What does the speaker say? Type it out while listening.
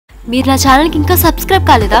మీరు నా ఛానల్కి ఇంకా సబ్స్క్రైబ్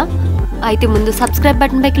కాలేదా? అయితే ముందు సబ్స్క్రైబ్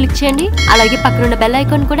బటన్ పై క్లిక్ చేయండి, అలాగే పక్కన ఉన్న బెల్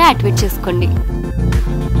ఐకాన్ కూడా యాక్టివేట్ చేసుకోండి.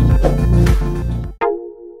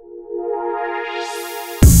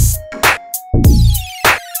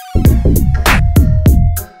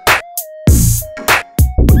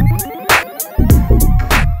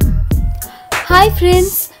 Hi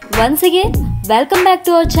friends, once again welcome back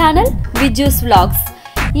to our channel Vijus Vlogs.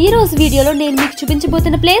 ఈ రోజు వీడియోలో నేను మీకు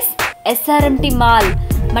చూపించబోతున్న ప్లేస్ SRMT మాల్.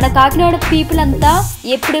 మన కాకినాడ పీపుల్ అంతా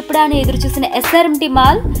ఎప్పుడెప్పుడా అని ఎదురు చూసిన SRMT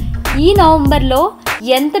మాల్ ఈ నవంబర్లో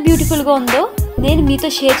ఎంత బ్యూటిఫుల్గా ఉందో నేను మీతో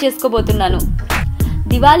షేర్ చేసుకోబోతున్నాను.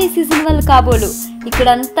 దివాళీ సీజన్ వల్ల కాబోలు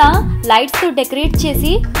ఇక్కడంతా లైట్స్తో డెకరేట్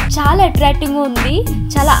చేసి చాలా అట్రాక్టివ్గా ఉంది,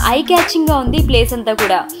 చాలా ఐ క్యాచింగ్గా ఉంది ఈ ప్లేస్ అంతా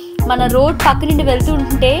కూడా. మన రోడ్ పక్క నుండి వెళ్తూ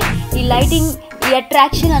ఉంటే ఈ లైటింగ్, ఈ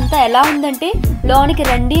అట్రాక్షన్ అంతా ఎలా ఉందంటే లోనికి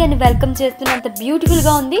రండి అని వెల్కమ్ చేస్తున్నంత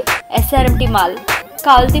బ్యూటిఫుల్గా ఉంది SRMT మాల్.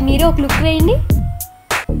 కావాలంటే మీరే ఒక లుక్ వేయండి.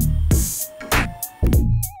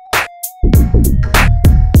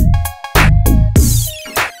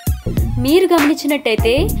 మీరు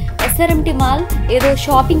గమనించినట్టయితే SRMT మాల్ ఏదో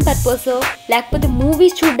షాపింగ్ పర్పసో లేకపోతే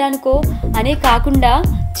మూవీస్ చూడడానికో అనే కాకుండా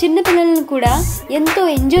చిన్నపిల్లలను కూడా ఎంతో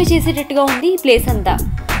ఎంజాయ్ చేసేటట్టుగా ఉంది ఈ ప్లేస్ అంతా.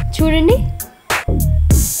 చూడండి.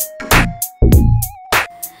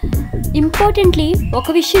 ఇంపార్టెంట్లీ ఒక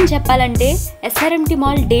విషయం చెప్పాలంటే SRMT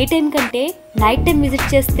మాల్ డే టైం కంటే నైట్ టైం విజిట్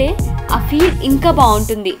చేస్తే ఆ ఫీల్ ఇంకా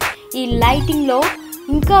బాగుంటుంది. ఈ లైటింగ్లో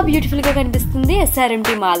ఇంకా బ్యూటిఫుల్గా కనిపిస్తుంది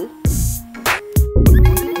SRMT మాల్.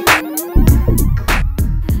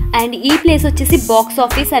 అండ్ ఈ ప్లేస్ వచ్చేసి బాక్స్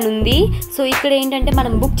ఆఫీస్ అని ఉంది. సో ఇక్కడ ఏంటంటే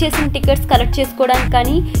మనం బుక్ చేసిన టికెట్స్ కలెక్ట్ చేసుకోవడానికి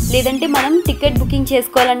కానీ లేదంటే మనం టికెట్ బుకింగ్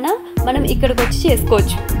చేసుకోవాలన్నా మనం ఇక్కడికి వచ్చి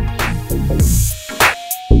చేసుకోవచ్చు.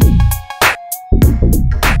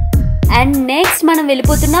 అండ్ నెక్స్ట్ మనం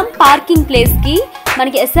వెళ్ళిపోతున్నాం పార్కింగ్ ప్లేస్కి.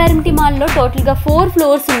 మనకి SRMT మాల్లో టోటల్గా 4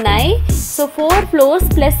 ఫ్లోర్స్ ఉన్నాయి. So 4 floors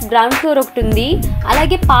plus ground floor ఒకటి ఉంది.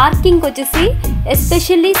 అలాగే పార్కింగ్ వచ్చేసి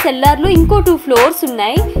ఎస్పెషల్లీ సెల్లార్లో ఇంకో 2 ఫ్లోర్స్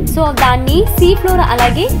ఉన్నాయి. సో దాన్ని C ఫ్లోర్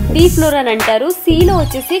అలాగే D ఫ్లోర్ అని అంటారు. Cలో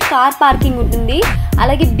వచ్చేసి కార్ పార్కింగ్ ఉంటుంది,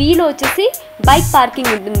 అలాగే Bలో వచ్చేసి బైక్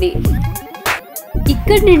పార్కింగ్ ఉంటుంది.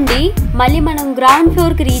 ఇక్కడ నుండి మళ్ళీ మనం గ్రౌండ్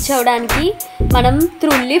ఫ్లోర్కి రీచ్ అవ్వడానికి మనం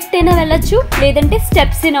త్రూ లిఫ్ట్ అయినా వెళ్ళచ్చు, లేదంటే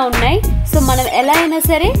స్టెప్స్ అయినా ఉన్నాయి. సో మనం ఎలా అయినా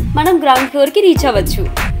సరే మనం గ్రౌండ్ ఫ్లోర్కి రీచ్ అవ్వచ్చు.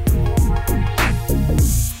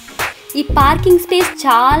 ఈ పార్కింగ్ స్పేస్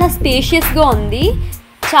చాలా స్పేషియస్గా ఉంది,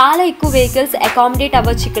 చాలా ఎక్కువ వెహికల్స్ అకామిడేట్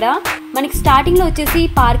అవ్వచ్చు ఇక్కడ. మనకి స్టార్టింగ్లో వచ్చేసి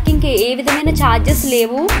పార్కింగ్కి ఏ విధమైన ఛార్జెస్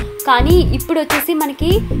లేవు, కానీ ఇప్పుడు వచ్చేసి మనకి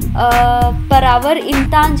పర్ అవర్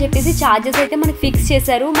ఇంత అని చెప్పేసి ఛార్జెస్ అయితే మనకి ఫిక్స్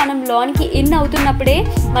చేశారు. మనం లోన్కి ఇన్ అవుతున్నప్పుడే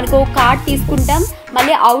మనకు ఒక కార్డ్ తీసుకుంటాం,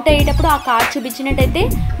 మళ్ళీ అవుట్ అయ్యేటప్పుడు ఆ కార్డ్ చూపించినట్టయితే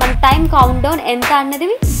మన టైం కౌంట్ డౌన్ ఎంత అన్నది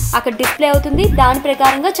అక్కడ డిస్ప్లే అవుతుంది. దాని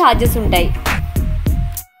ప్రకారంగా ఛార్జెస్ ఉంటాయి.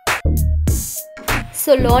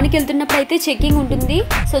 సో లోన్కి వెళ్తున్నప్పుడు అయితే చెకింగ్ ఉంటుంది.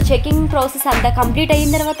 సో చెకింగ్ ప్రాసెస్ అంతా కంప్లీట్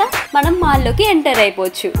అయిన తర్వాత మనం మాల్లోకి ఎంటర్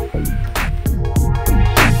అయిపోవచ్చు.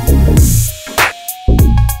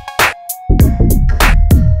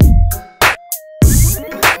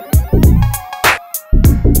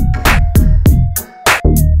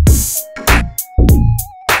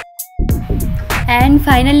 And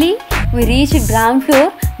finally we reach ground floor.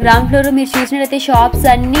 Ground ఫ్లోర్లో మీరు చూసినట్లయితే షాప్స్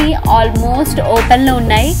అన్నీ ఆల్మోస్ట్ ఓపెన్లో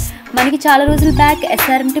ఉన్నాయి. మనకి చాలా రోజుల బ్యాక్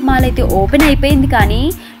SRMT మాల్ అయితే ఓపెన్ అయిపోయింది, కానీ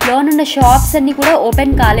లోనున్న షాప్స్ అన్నీ కూడా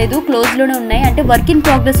ఓపెన్ కాలేదు, క్లోజ్లోనే ఉన్నాయి. అంటే వర్క్ ఇన్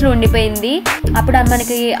ప్రోగ్రెస్లో ఉండిపోయింది. అప్పుడు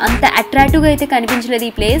మనకి అంత అట్రాక్టివ్గా అయితే కనిపించలేదు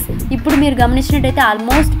ఈ ప్లేస్. ఇప్పుడు మీరు గమనించినట్టయితే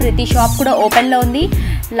ఆల్మోస్ట్ ప్రతి షాప్ కూడా ఓపెన్లో ఉంది.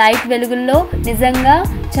 లైట్ వెలుగుల్లో నిజంగా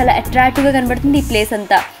చాలా అట్రాక్టివ్గా కనబడుతుంది ఈ ప్లేస్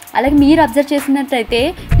అంతా. అలాగే మీరు అబ్జర్వ్ చేసినట్టయితే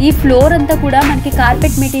ఈ ఫ్లోర్ అంతా కూడా మనకి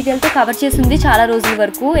కార్పెట్ మెటీరియల్తో కవర్ చేసింది చాలా రోజుల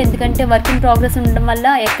వరకు. ఎందుకంటే వర్క్ ఇన్ ప్రోగ్రెస్ ఉండడం వల్ల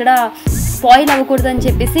ఎక్కడ స్పాయిల్ అవ్వకూడదని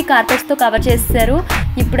చెప్పేసి కార్పెట్స్తో కవర్ చేసేసారు.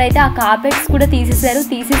 ఇప్పుడైతే ఆ కార్పెట్స్ కూడా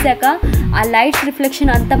తీసేసాక ఆ లైట్స్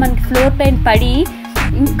రిఫ్లెక్షన్ అంతా మనకి ఫ్లోర్ పైన పడి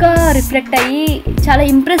ఇంకా రిఫ్లెక్ట్ అయ్యి చాలా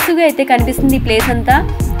ఇంప్రెసివ్గా అయితే కనిపిస్తుంది ఈ ప్లేస్ అంతా.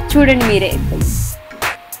 చూడండి మీరే.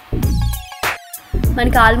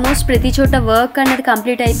 మనకి ఆల్మోస్ట్ ప్రతి చోట వర్క్ అనేది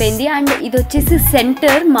కంప్లీట్ అయిపోయింది. అండ్ ఇది వచ్చేసి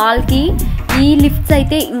సెంటర్ మాల్కి. ఈ లిఫ్ట్స్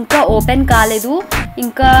అయితే ఇంకా ఓపెన్ కాలేదు,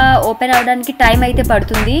 ఇంకా ఓపెన్ అవ్వడానికి టైం అయితే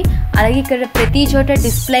పడుతుంది. అలాగే ఇక్కడ ప్రతి చోట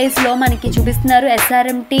డిస్ప్లేస్లో మనకి చూపిస్తున్నారు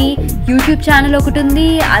SRMT యూట్యూబ్ ఛానల్ ఒకటి ఉంది,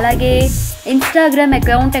 అలాగే ఇన్స్టాగ్రామ్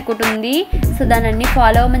అకౌంట్ ఒకటి ఉంది. సో దాన్ని అన్నీ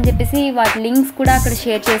ఫాలో అవ్వమని చెప్పేసి వాటి లింక్స్ కూడా అక్కడ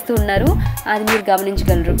షేర్ చేస్తూ ఉన్నారు, అది మీరు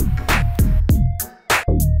గమనించగలరు.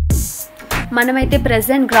 మనమైతే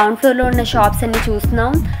ప్రెజెంట్ గ్రౌండ్ ఫ్లోర్లో ఉన్న షాప్స్ అన్నీ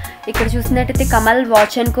చూస్తున్నాం. ఇక్కడ చూసినట్టయితే కమల్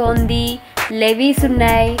వాచ్ అండ్ కో ఉంది, లెవీస్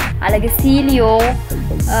ఉన్నాయి, అలాగే సీలియో,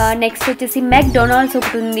 నెక్స్ట్ వచ్చేసి మెక్డొనాల్డ్స్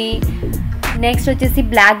ఒకటి ఉంది, నెక్స్ట్ వచ్చేసి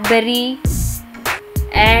బ్లాక్బెర్రీ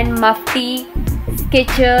అండ్ మఫ్టీ,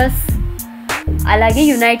 స్కెచర్స్, అలాగే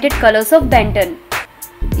యునైటెడ్ కలర్స్ ఆఫ్ బెంటన్.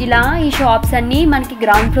 ఇలా ఈ షాప్స్ అన్నీ మనకి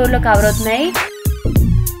గ్రౌండ్ ఫ్లోర్లో కవర్ అవుతున్నాయి.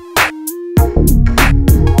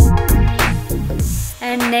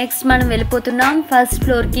 అండ్ నెక్స్ట్ మనం వెళ్ళిపోతున్నాం ఫస్ట్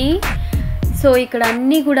ఫ్లోర్కి. సో ఇక్కడ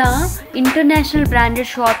అన్నీ కూడా ఇంటర్నేషనల్ బ్రాండెడ్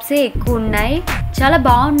షాప్సే ఎక్కువ ఉన్నాయి. చాలా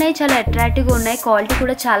బాగున్నాయి, చాలా అట్రాక్టివ్గా ఉన్నాయి, క్వాలిటీ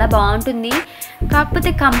కూడా చాలా బాగుంటుంది. కాకపోతే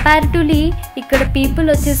కంపారిటివ్లీ ఇక్కడ పీపుల్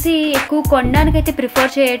వచ్చేసి ఎక్కువ కొనడానికైతే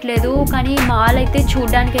ప్రిఫర్ చేయట్లేదు, కానీ మాల్ అయితే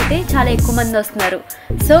చూడడానికైతే చాలా ఎక్కువ మంది వస్తున్నారు.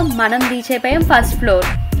 సో మనం రీచ్ అయిపోయాం ఫస్ట్ ఫ్లోర్.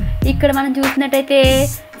 ఇక్కడ మనం చూసినట్టయితే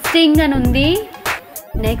స్టింగ్ అని ఉంది.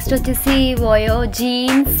 నెక్స్ట్ వచ్చేసి వోయో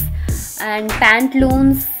jeans and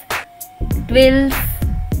Pantaloons, twills,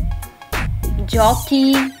 Jackie,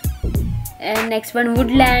 and next one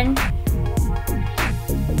Woodland,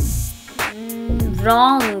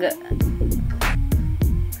 wrong,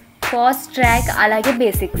 fast track, అలాగే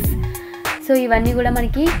బేసిక్స్. సో ఇవన్నీ కూడా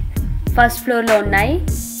మనకి ఫస్ట్ ఫ్లోర్లో ఉన్నాయి.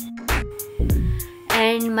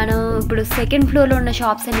 అండ్ మనం ఇప్పుడు సెకండ్ ఫ్లోర్లో ఉన్న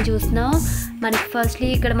షాప్స్ అన్ని చూస్తున్నాం. మనకి ఫస్ట్లీ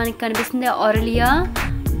ఇక్కడ మనకి కనిపిస్తుంది ఆరెలియా,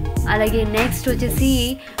 అలాగే నెక్స్ట్ వచ్చేసి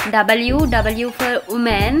W for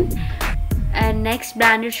women, and next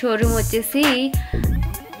branded showroom వచ్చేసి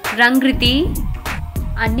రంగ్రితి.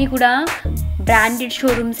 అన్నీ కూడా బ్రాండెడ్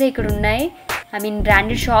షోరూమ్సే ఇక్కడ ఉన్నాయి,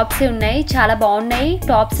 బ్రాండెడ్ షాప్సే ఉన్నాయి. చాలా బాగున్నాయి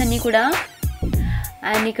టాప్స్ అన్నీ కూడా.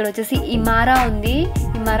 అండ్ ఇక్కడ వచ్చేసి ఇమారా ఉంది.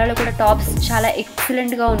 ఇమారాలో కూడా టాప్స్ చాలా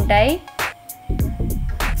ఎక్సలెంట్గా ఉంటాయి.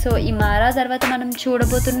 సో ఇమారా తర్వాత మనం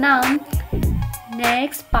చూడబోతున్నాం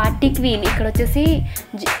నెక్స్ట్ పార్టీ క్వీన్. ఇక్కడ వచ్చేసి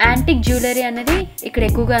యాంటిక్ జ్యువెలరీ అనేది ఇక్కడ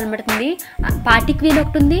ఎక్కువగా కనబడుతుంది. పార్టీ క్వీన్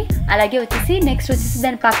ఒకటి ఉంది, అలాగే వచ్చేసి నెక్స్ట్ వచ్చేసి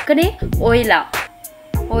దాని పక్కనే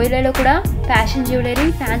ఓయిలాలో కూడా ఫ్యాషన్ జ్యువెలరీ,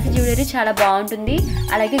 ఫ్యాన్సీ జ్యువెలరీ చాలా బాగుంటుంది.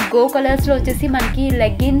 అలాగే గో కలర్స్లో వచ్చేసి మనకి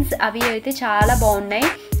లెగ్గిన్స్ అవి అయితే చాలా బాగున్నాయి.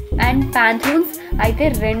 అండ్ ప్యాంట్లూన్స్ అయితే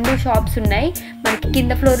 2 షాప్స్ ఉన్నాయి, మనకి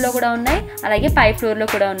కింద ఫ్లోర్లో కూడా ఉన్నాయి, అలాగే పై ఫ్లోర్లో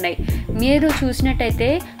కూడా ఉన్నాయి. మీరు చూసినట్టయితే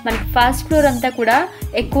మనకి ఫస్ట్ ఫ్లోర్ అంతా కూడా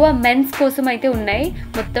ఎక్కువ మెన్స్ కోసం అయితే ఉన్నాయి.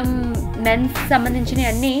 మొత్తం మెన్స్ సంబంధించినవి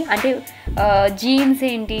అన్నీ, అంటే జీన్స్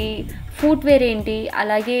ఏంటి, ఫుట్వేర్ ఏంటి,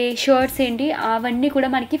 అలాగే షర్ట్స్ ఏంటి, అవన్నీ కూడా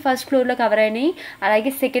మనకి ఫస్ట్ ఫ్లోర్లో కవర్ అయినాయి. అలాగే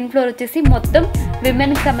సెకండ్ ఫ్లోర్ వచ్చేసి మొత్తం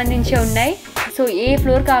విమెన్కి సంబంధించి ఉన్నాయి. సో ఏ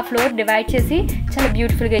ఫ్లోర్కి ఆ ఫ్లోర్ డివైడ్ చేసి చాలా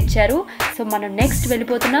బ్యూటిఫుల్గా ఇచ్చారు. సో మనం నెక్స్ట్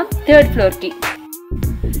వెళ్ళిపోతున్నాం థర్డ్ ఫ్లోర్కి.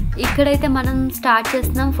 ఇక్కడైతే మనం స్టార్ట్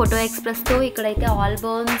చేస్తున్నాం ఫోటో ఎక్స్ప్రెస్తో. ఇక్కడైతే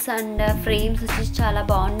ఆల్బమ్స్ అండ్ ఫ్రేమ్స్ వచ్చేసి చాలా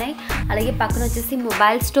బాగున్నాయి. అలాగే పక్కన వచ్చేసి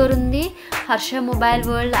మొబైల్ స్టోర్ ఉంది, హర్ష మొబైల్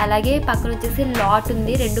వరల్డ్, అలాగే పక్కన వచ్చేసి లాట్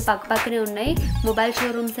ఉంది. 2 పక్క పక్కనే ఉన్నాయి. మొబైల్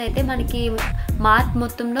షోరూమ్స్ అయితే మనకి మార్ట్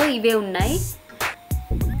మొత్తంలో ఇవే ఉన్నాయి.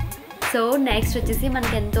 సో నెక్స్ట్ వచ్చేసి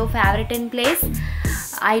మనకి ఎంతో ఫేవరెట్ అయిన ప్లేస్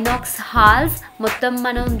ఐనాక్స్ హాల్స్. మొత్తం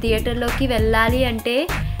మనం థియేటర్లోకి వెళ్ళాలి అంటే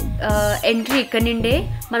ఎంట్రీ ఇక్కడ నుండే.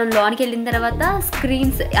 మనం లోనికి వెళ్ళిన తర్వాత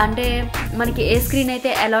స్క్రీన్స్, అంటే మనకి ఏ స్క్రీన్ అయితే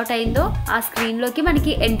అలాట్ అయిందో ఆ స్క్రీన్లోకి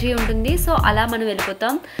మనకి ఎంట్రీ ఉంటుంది. సో అలా మనం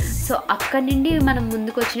వెళ్ళిపోతాం. సో అక్కడి నుండి మనం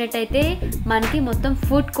ముందుకు వచ్చినట్టయితే మనకి మొత్తం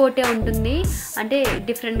ఫుడ్ కోర్టే ఉంటుంది. అంటే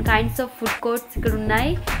different kinds of food courts ఇక్కడ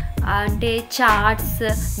ఉన్నాయి. అంటే చాట్స్,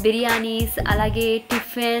 బిర్యానీస్, అలాగే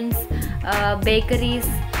టిఫిన్స్,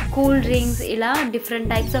 బేకరీస్, కూల్ డ్రింక్స్, ఇలా డిఫరెంట్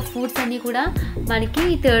టైప్స్ ఆఫ్ ఫుడ్స్ అన్నీ కూడా మనకి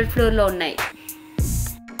థర్డ్ ఫ్లోర్లో ఉన్నాయి.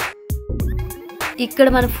 ఇక్కడ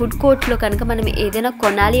మన ఫుడ్ కోర్ట్లో కనుక మనం ఏదైనా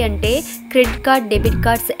కొనాలి అంటే క్రెడిట్ కార్డ్, డెబిట్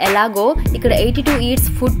కార్డ్స్ ఎలాగో ఇక్కడ 82 ఈట్స్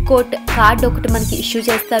ఫుడ్ కోర్ట్ కార్డ్ ఒకటి మనకి ఇష్యూ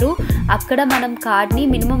చేస్తారు. అక్కడ మనం కార్డ్ని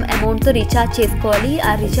మినిమం అమౌంట్తో రీఛార్జ్ చేసుకోవాలి.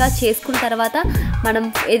 ఆ రీఛార్జ్ చేసుకున్న తర్వాత మనం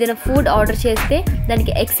ఏదైనా ఫుడ్ ఆర్డర్ చేస్తే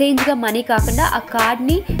దానికి ఎక్స్చేంజ్గా మనీ కాకుండా ఆ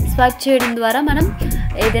కార్డ్ని స్వైప్ చేయడం ద్వారా మనం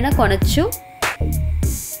ఏదైనా కొనచ్చు.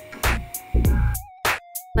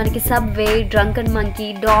 మనకి సబ్వే, డ్రంకన్ మంకీ,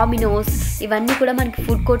 డామినోస్ ఇవన్నీ కూడా మనకి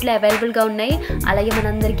ఫుడ్ కోర్ట్లో అవైలబుల్గా ఉన్నాయి. అలాగే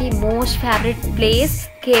మనందరికీ most favourite place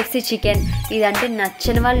KFC chicken. ఇదంటే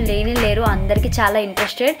నచ్చని వాళ్ళు లేరు, అందరికీ చాలా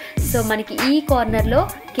ఇంట్రెస్టెడ్. సో మనకి ఈ కార్నర్లో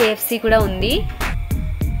KFC కూడా ఉంది.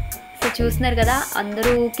 సో చూస్తున్నారు కదా,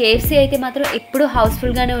 అందరూ KFC అయితే మాత్రం ఎప్పుడు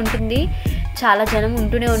హౌస్ఫుల్గానే ఉంటుంది, చాలా జనం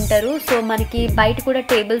ఉంటూనే ఉంటారు. సో మనకి బయట కూడా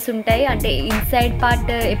టేబుల్స్ ఉంటాయి, అంటే ఇన్సైడ్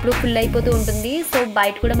పార్ట్ ఎప్పుడు ఫుల్ అయిపోతూ ఉంటుంది. సో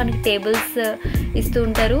బయట కూడా మనకి టేబుల్స్ ఇస్తూ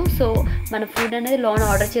ఉంటారు. సో మన ఫుడ్ అనేది లోన్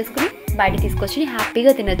ఆర్డర్ చేసుకుని బయట తీసుకొచ్చి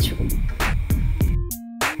హ్యాపీగా తినచ్చు.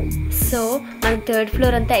 సో మనం థర్డ్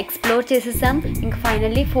ఫ్లోర్ అంతా ఎక్స్ప్లోర్ చేసేసాం. ఇంకా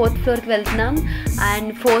ఫైనల్లీ ఫోర్త్ ఫ్లోర్కి వెళ్తున్నాం. అండ్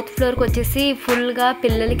ఫోర్త్ ఫ్లోర్కి వచ్చేసి ఫుల్గా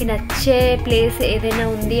పిల్లలకి నచ్చే ప్లేస్ ఏదైనా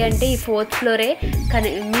ఉంది అంటే ఈ ఫోర్త్ ఫ్లోరే.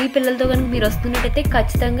 కానీ మీ పిల్లలతో కనుక మీరు వస్తున్నట్టయితే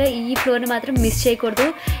ఖచ్చితంగా ఈ ఫ్లోర్ని మాత్రం మిస్ చేయకూడదు.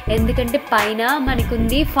 ఎందుకంటే పైన మనకు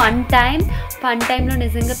ఉంది ఫన్ టైంలో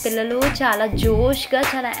నిజంగా పిల్లలు చాలా జోష్గా,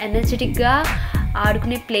 చాలా ఎనర్జెటిక్గా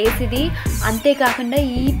ఆడుకునే ప్లేస్ ఇది. అంతేకాకుండా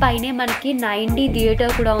ఈ పైనే మనకి 9D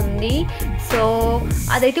థియేటర్ కూడా ఉంది. సో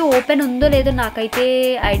అదైతే ఓపెన్ ఉందో లేదో నాకైతే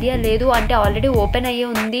ఐడియా లేదు, అంటే ఆల్రెడీ ఓపెన్ అయ్యే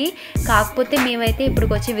ఉంది, కాకపోతే మేమైతే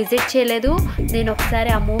ఇప్పటికి వచ్చి విజిట్ చేయలేదు. నేను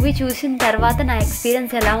ఒకసారి ఆ మూవీ చూసిన తర్వాత నా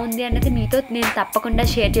ఎక్స్పీరియన్స్ ఎలా ఉంది అనేది మీతో నేను తప్పకుండా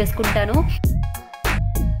షేర్ చేసుకుంటాను.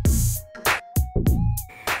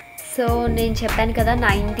 సో నేను చెప్పాను కదా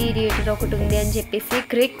 90 థియేటర్ ఒకటి ఉంది అని చెప్పేసి,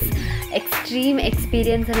 క్రిక్స్ ఎక్స్ట్రీమ్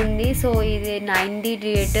ఎక్స్పీరియన్స్ అని ఉంది. సో ఇది 90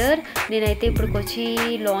 థియేటర్. నేనైతే ఇప్పటికి వచ్చి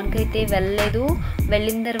లోన్కి అయితే వెళ్ళలేదు,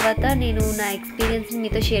 వెళ్ళిన తర్వాత నేను నా ఎక్స్పీరియన్స్ని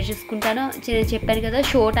మీతో షేర్ చేసుకుంటాను. నేను చెప్పాను కదా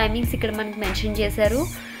షో టైమింగ్స్ ఇక్కడ మనకి మెన్షన్ చేశారు,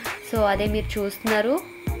 సో అదే మీరు చూస్తున్నారు.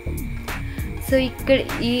 సో ఇక్కడ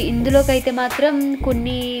ఇందులోకైతే మాత్రం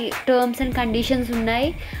కొన్ని టర్మ్స్ అండ్ కండిషన్స్ ఉన్నాయి,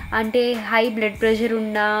 అంటే హై బ్లడ్ ప్రెషర్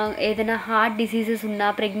ఉన్నా, ఏదైనా హార్ట్ డిసీజెస్ ఉన్నా,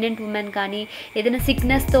 ప్రెగ్నెంట్ ఉమెన్ కానీ ఏదైనా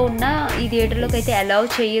సిక్నెస్తో ఉన్నా ఈ థియేటర్లోకి అయితే అలౌ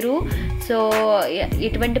చేయరు. సో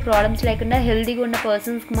ఎటువంటి ప్రాబ్లమ్స్ లేకుండా హెల్తీగా ఉన్న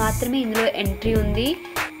పర్సన్స్కి మాత్రమే ఇందులో ఎంట్రీ ఉంది.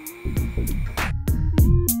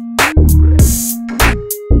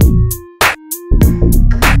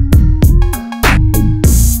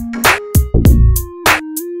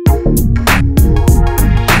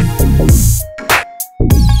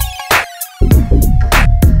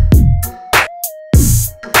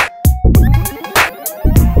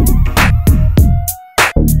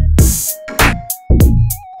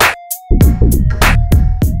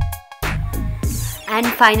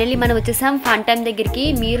 అండ్ ఫైనల్లీ మనం వచ్చేసాం ఫన్ టైమ్ దగ్గరికి.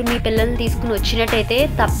 మీరు మీ పిల్లల్ని తీసుకుని వచ్చినట్టయితే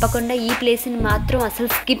తప్పకుండా ఈ ప్లేస్ని మాత్రం అసలు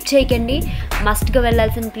స్కిప్ చేయకండి, మస్ట్గా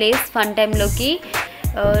వెళ్ళాల్సిన ప్లేస్ ఫన్ టైంలోకి.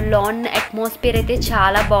 లాన్ అట్మాస్ఫియర్ అయితే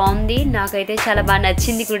చాలా బాగుంది, నాకైతే చాలా బాగా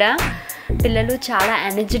నచ్చింది కూడా. పిల్లలు చాలా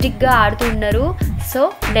ఎనర్జెటిక్గా ఆడుతూ ఉన్నారు. So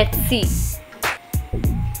let's see.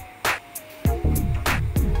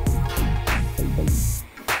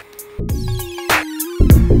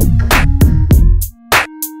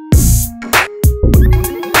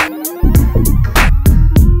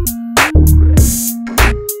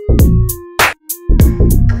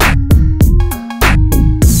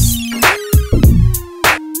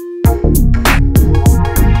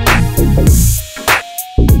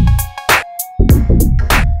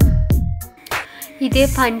 ఇదే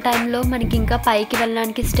ఫన్ టైంలో మనకి ఇంకా పైకి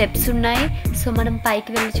వెళ్ళడానికి స్టెప్స్ ఉన్నాయి, సో మనం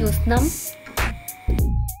పైకి వెళ్ళి చూస్తున్నాం.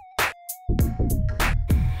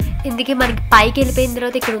 ఇందుకే మనకి పైకి వెళ్ళిపోయిన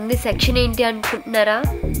తర్వాత ఇక్కడ ఉంది సెక్షన్ ఏంటి అనుకుంటున్నారా,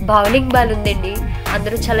 బౌలింగ్ బాల్ ఉందండి.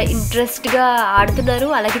 అందరూ చాలా ఇంట్రెస్ట్గా ఆడుతున్నారు,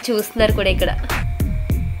 అలాగే చూస్తున్నారు కూడా ఇక్కడ.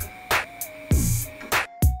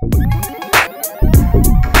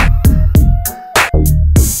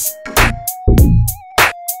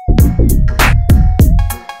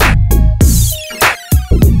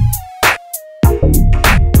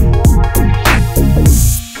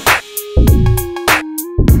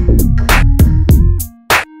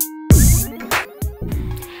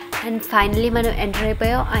 అండ్ ఫైనలీ మనం ఎంటర్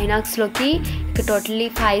అయిపోయాం ఐనాక్స్లోకి. ఇక్కడ టోటల్లీ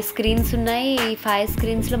 5 స్క్రీన్స్ ఉన్నాయి. ఈ 5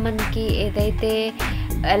 స్క్రీన్స్లో మనకి ఏదైతే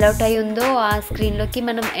అలౌట్ అయి ఉందో ఆ స్క్రీన్లోకి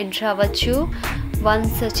మనం ఎంటర్ అవ్వచ్చు.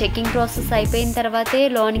 వన్స్ చెకింగ్ ప్రాసెస్ అయిపోయిన తర్వాతే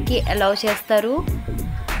లోనికి అలౌ చేస్తారు.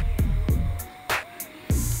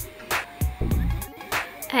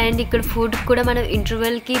 అండ్ ఇక్కడ ఫుడ్ కూడా మనం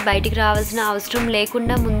ఇంటర్వెల్కి బయటికి రావాల్సిన అవసరం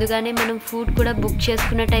లేకుండా ముందుగానే మనం ఫుడ్ కూడా బుక్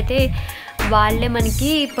చేసుకున్నట్టయితే వాళ్ళే మనకి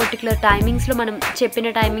పర్టికులర్ టైమింగ్స్లో మనం చెప్పిన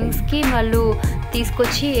టైమింగ్స్కి వాళ్ళు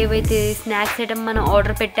తీసుకొచ్చి ఏవైతే స్నాక్స్ ఐటమ్ మనం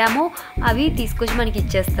ఆర్డర్ పెట్టామో అవి తీసుకొచ్చి మనకి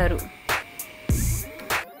ఇచ్చేస్తారు.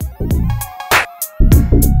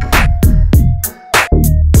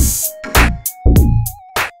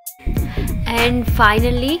 అండ్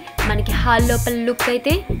ఫైనల్లీ మనకి హాల్ లోపల లుక్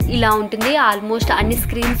అయితే ఇలా ఉంటుంది. ఆల్మోస్ట్ అన్ని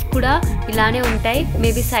స్క్రీన్స్ కూడా ఇలానే ఉంటాయి,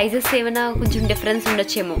 మేబీ సైజెస్ ఏమైనా కొంచెం డిఫరెన్స్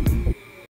ఉండొచ్చేమో.